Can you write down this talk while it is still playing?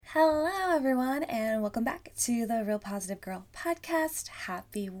everyone, and welcome back to the Real Positive Girl podcast.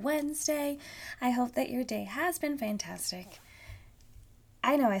 Happy Wednesday. I hope that your day has been fantastic.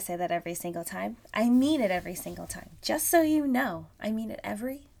 I know I say that every single time. I mean it every single time. Just so you know, I mean it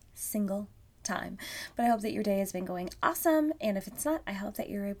every single time. But I hope that your day has been going awesome, and if it's not, I hope that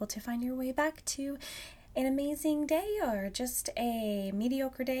you're able to find your way back to an amazing day or just a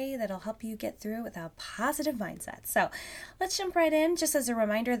mediocre day that'll help you get through with a positive mindset. So let's jump right in. Just as a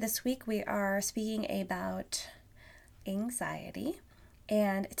reminder, this week we are speaking about anxiety.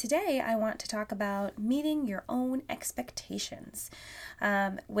 And today I want to talk about meeting your own expectations,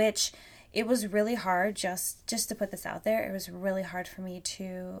 which it was really hard, just to put this out there, it was really hard for me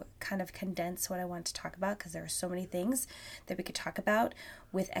to kind of condense what I want to talk about because there are so many things that we could talk about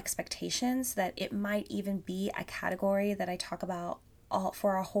with expectations that it might even be a category that I talk about all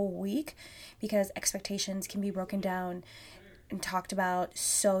for a whole week, because expectations can be broken down and talked about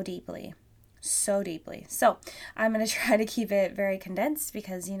so deeply. So I'm going to try to keep it very condensed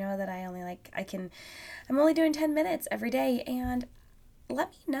because you know that I'm only doing 10 minutes every day, and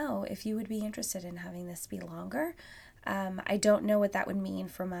let me know if you would be interested in having this be longer. I don't know what that would mean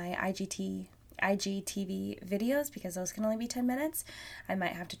for my IGTV videos because those can only be 10 minutes. I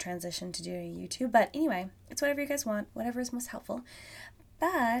might have to transition to doing YouTube, but anyway, it's whatever you guys want, whatever is most helpful.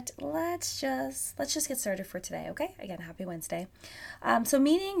 But let's just get started for today, okay? Again, happy Wednesday. So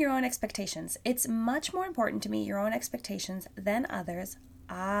meeting your own expectations. It's much more important to meet your own expectations than others,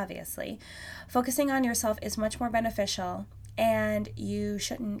 obviously. Focusing on yourself is much more beneficial, and you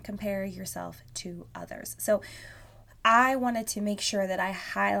shouldn't compare yourself to others. So I wanted to make sure that I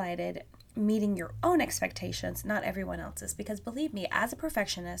highlighted meeting your own expectations, not everyone else's, because believe me, as a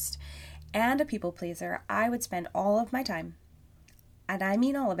perfectionist and a people pleaser, I would spend all of my time, and I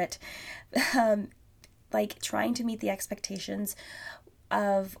mean all of it, trying to meet the expectations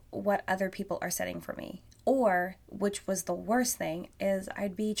of what other people are setting for me. Or, which was the worst thing, is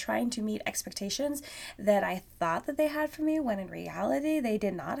I'd be trying to meet expectations that I thought that they had for me, when in reality, they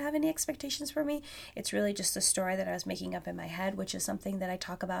did not have any expectations for me. It's really just a story that I was making up in my head, which is something that I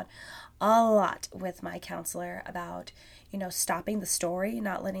talk about a lot with my counselor about, stopping the story,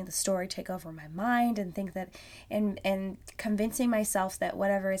 not letting the story take over my mind and think that, and convincing myself that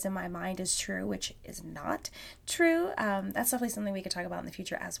whatever is in my mind is true, which is not true. That's definitely something we could talk about in the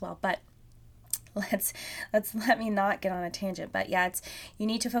future as well, but let me not get on a tangent. But yeah, you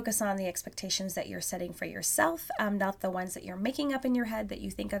need to focus on the expectations that you're setting for yourself, not the ones that you're making up in your head that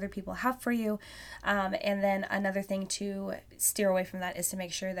you think other people have for you. And then another thing to steer away from that is to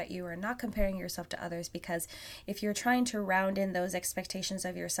make sure that you are not comparing yourself to others, because if you're trying to round in those expectations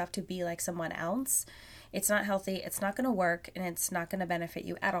of yourself to be like someone else, it's not healthy, it's not going to work, and it's not going to benefit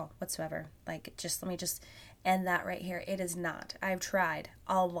you at all whatsoever. Let me just end that right here. It is not. I've tried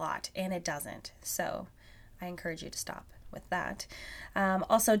a lot and it doesn't. So I encourage you to stop with that.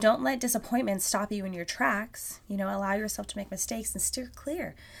 Also, don't let disappointment stop you in your tracks. Allow yourself to make mistakes and steer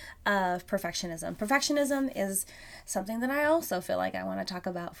clear of perfectionism. Perfectionism is something that I also feel like I want to talk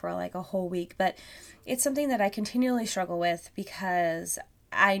about for a whole week, but it's something that I continually struggle with because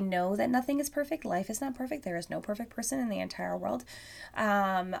I know that nothing is perfect. Life is not perfect. There is no perfect person in the entire world.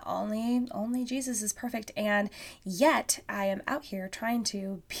 Only Jesus is perfect. And yet I am out here trying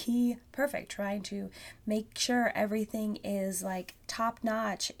to be perfect, trying to make sure everything is top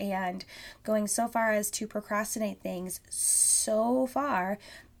notch, and going so far as to procrastinate things so far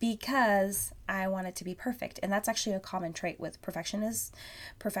because I want it to be perfect. And that's actually a common trait with perfectionists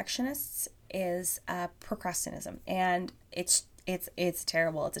is procrastinism. And it's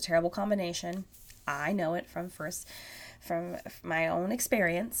terrible. It's a terrible combination. I know it from my own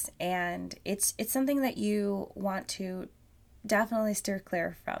experience, and it's something that you want to definitely steer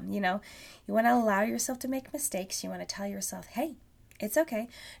clear from. You want to allow yourself to make mistakes. You want to tell yourself, hey, it's okay.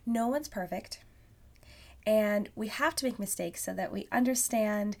 No one's perfect. And we have to make mistakes so that we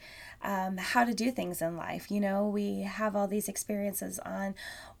understand how to do things in life. We have all these experiences on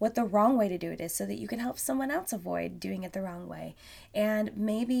what the wrong way to do it is so that you can help someone else avoid doing it the wrong way. And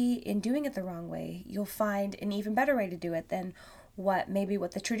maybe in doing it the wrong way, you'll find an even better way to do it than what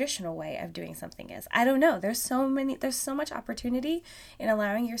the traditional way of doing something is. I don't know. There's so much opportunity in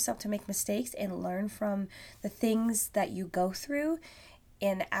allowing yourself to make mistakes and learn from the things that you go through,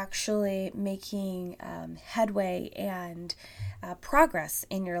 in actually making headway and progress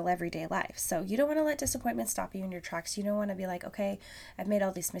in your everyday life. So you don't want to let disappointment stop you in your tracks. You don't want to be like, okay, I've made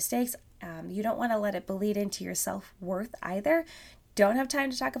all these mistakes. You don't want to let it bleed into your self-worth either. Don't have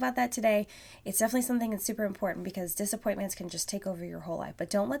time to talk about that today. It's definitely something that's super important because disappointments can just take over your whole life. But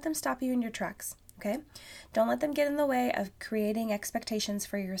don't let them stop you in your tracks. Okay? Don't let them get in the way of creating expectations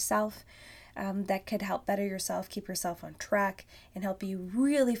for yourself that could help better yourself, keep yourself on track, and help you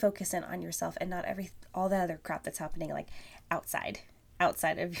really focus in on yourself and not all the other crap that's happening like outside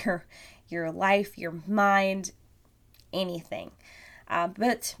of your life, your mind, anything.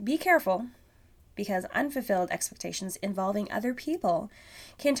 But be careful, because unfulfilled expectations involving other people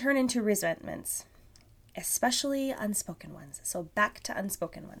can turn into resentments, especially unspoken ones. So back to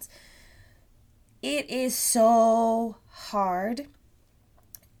unspoken ones. It is so hard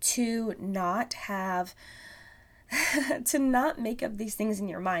to not make up these things in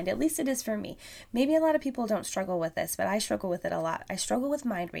your mind. At least it is for me. Maybe a lot of people don't struggle with this, but I struggle with it a lot. I struggle with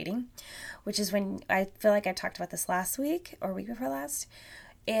mind reading, which is when, I feel like I talked about this last week or week before last.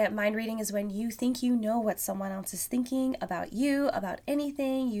 Mind reading is when you think you know what someone else is thinking about you, about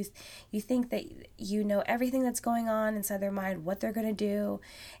anything. You think that you know everything that's going on inside their mind, what they're going to do.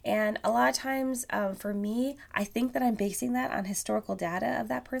 And a lot of times, for me, I think that I'm basing that on historical data of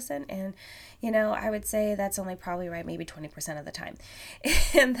that person. And, I would say that's only probably right maybe 20% of the time.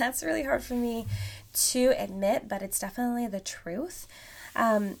 And that's really hard for me to admit, but it's definitely the truth.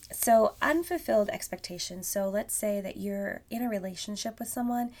 So unfulfilled expectations. So let's say that you're in a relationship with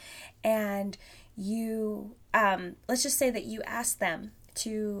someone and you, let's just say that you ask them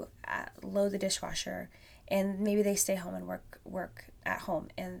to load the dishwasher, and maybe they stay home and work at home,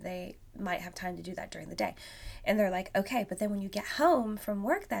 and they might have time to do that during the day. And they're like, okay, but then when you get home from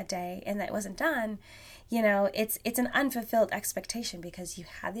work that day and that wasn't done, it's an unfulfilled expectation, because you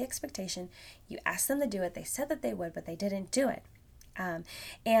had the expectation, you asked them to do it, they said that they would, but they didn't do it.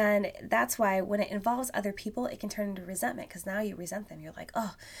 And that's why when it involves other people, it can turn into resentment, because now you resent them. You're like,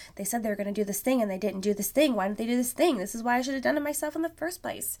 oh, they said they were going to do this thing and they didn't do this thing. Why didn't they do this thing? This is why I should have done it myself in the first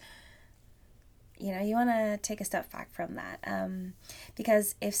place. You want to take a step back from that,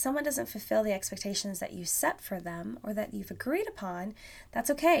 because if someone doesn't fulfill the expectations that you set for them or that you've agreed upon,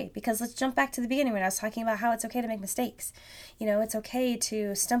 that's okay. Because let's jump back to the beginning when I was talking about how it's okay to make mistakes. It's okay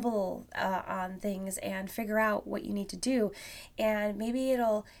to stumble on things and figure out what you need to do. And maybe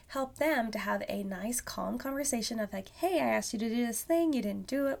it'll help them to have a nice, calm conversation of like, hey, I asked you to do this thing, you didn't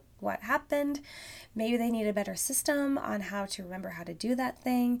do it. What happened? Maybe they need a better system on how to remember how to do that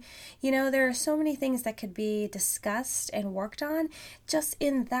thing. There are so many things that could be discussed and worked on just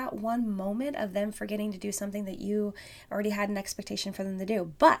in that one moment of them forgetting to do something that you already had an expectation for them to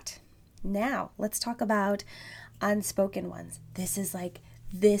do. But now let's talk about unspoken ones. This is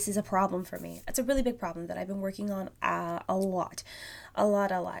a problem for me. It's a really big problem that I've been working on a lot.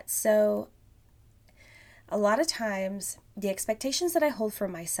 So a lot of times, the expectations that I hold for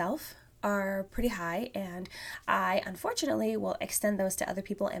myself are pretty high, and I unfortunately will extend those to other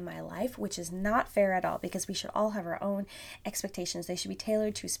people in my life, which is not fair at all, because we should all have our own expectations. They should be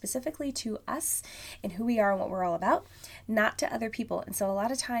tailored specifically to us and who we are and what we're all about, not to other people. And so a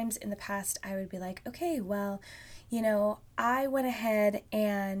lot of times in the past, I would be like, okay, well, I went ahead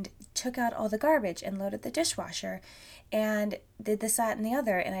and took out all the garbage and loaded the dishwasher and did this, that, and the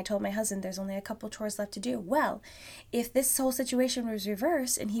other. And I told my husband there's only a couple chores left to do. Well, if this whole situation was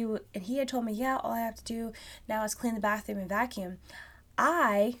reversed and he had told me, yeah, all I have to do now is clean the bathroom and vacuum,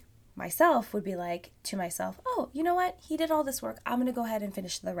 I myself would be like to myself, oh, you know what? He did all this work. I'm going to go ahead and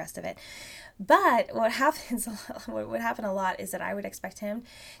finish the rest of it. But what would happen a lot is that I would expect him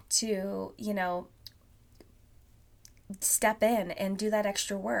to, step in and do that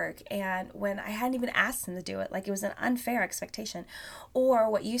extra work, and when I hadn't even asked him to do it, like it was an unfair expectation. Or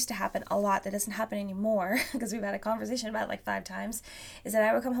what used to happen a lot that doesn't happen anymore, because we've had a conversation about it like 5 times, is that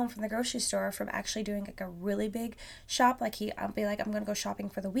I would come home from the grocery store from actually doing like a really big shop, I'd be like, I'm gonna go shopping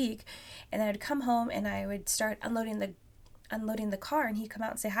for the week, and then I'd come home and I would start unloading the car, and he'd come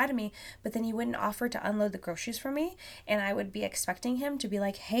out and say hi to me, but then he wouldn't offer to unload the groceries for me, and I would be expecting him to be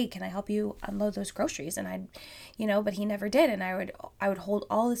like, hey, can I help you unload those groceries? And but he never did, and I would hold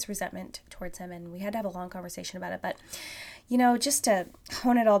all this resentment towards him, and we had to have a long conversation about it. But just to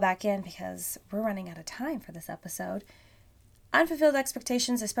hone it all back in, because we're running out of time for this episode, unfulfilled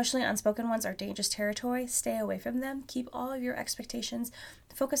expectations, especially unspoken ones, are dangerous territory. Stay away from them. Keep all of your expectations.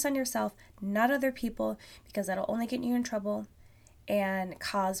 Focus on yourself, not other people, because that'll only get you in trouble and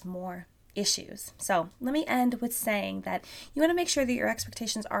cause more issues. So let me end with saying that you want to make sure that your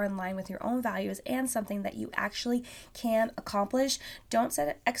expectations are in line with your own values and something that you actually can accomplish. Don't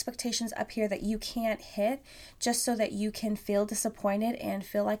set expectations up here that you can't hit just so that you can feel disappointed and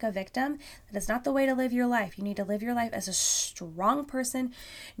feel like a victim. That is not the way to live your life. You need to live your life as a strong person.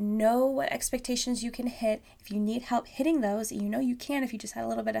 Know what expectations you can hit. If you need help hitting those, you can if you just had a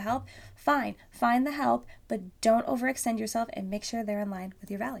little bit of help, fine. Find the help, but don't overextend yourself and make sure they're in line with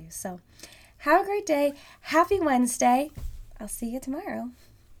your values. So Have a great day. Happy Wednesday. I'll see you tomorrow.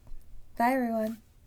 Bye, everyone.